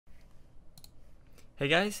Hey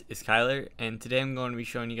guys, it's Kyler, and today I'm going to be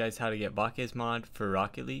showing you guys how to get BakkesMod for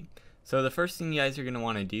Rocket League. So the first thing you guys are going to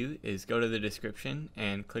want to do is go to the description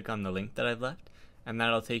and click on the link that I've left, and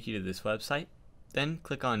that'll take you to this website. Then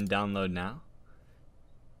click on download now.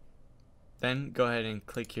 Then go ahead and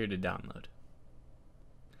click here to download.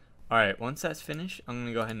 Alright, once that's finished, I'm going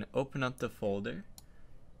to go ahead and open up the folder.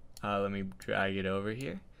 Let me drag it over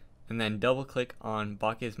here, and then double click on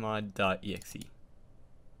BakkesMod.exe.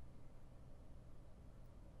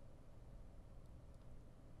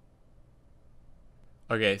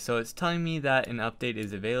 Okay, so it's telling me that an update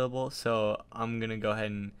is available, so I'm gonna go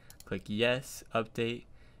ahead and click yes, update,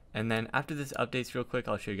 and then after this updates real quick,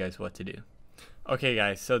 I'll show you guys what to do. Okay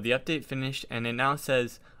guys, so the update finished and it now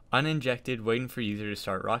says uninjected, waiting for user to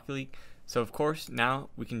start Rocket League. So of course, now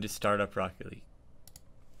we can just start up Rocket League.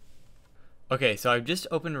 Okay, so I've just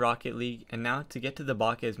opened Rocket League, and now to get to the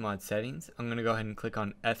BakkesMod settings, I'm gonna go ahead and click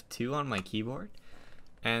on F2 on my keyboard,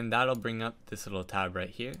 and that'll bring up this little tab right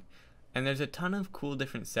here. And there's a ton of cool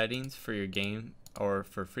different settings for your game or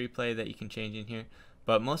for free play that you can change in here,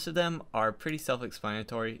 but most of them are pretty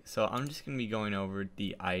self-explanatory, so I'm just going to be going over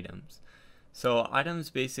the items. So items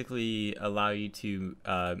basically allow you to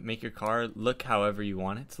make your car look however you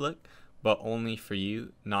want it to look, but only for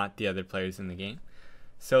you, not the other players in the game.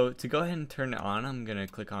 So to go ahead and turn it on, I'm going to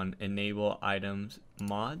click on enable items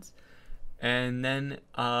mods. And then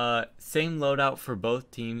same loadout for both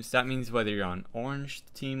teams. That means whether you're on orange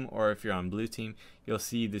team or if you're on blue team, you'll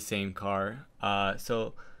see the same car.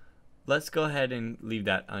 So let's go ahead and leave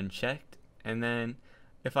that unchecked. And then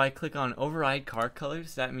if I click on override car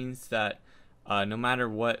colors, that means that no matter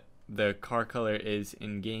what the car color is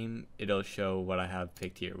in game, it'll show what I have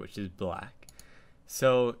picked here, which is black.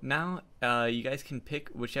 So now you guys can pick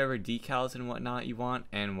whichever decals and whatnot you want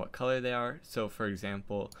and what color they are. So for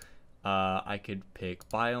example, I could pick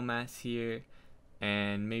biomass here,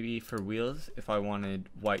 and maybe for wheels, if I wanted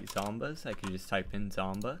white zombas, I could just type in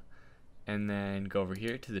zomba and then go over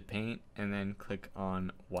here to the paint and then click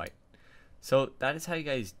on white. So that is how you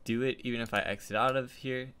guys do it. Even if I exit out of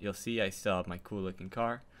here, you'll see I still have my cool looking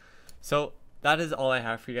car. So that is all I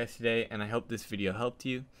have for you guys today, and I hope this video helped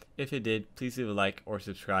you. If it did, please leave a like or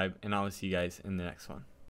subscribe, and I will see you guys in the next one.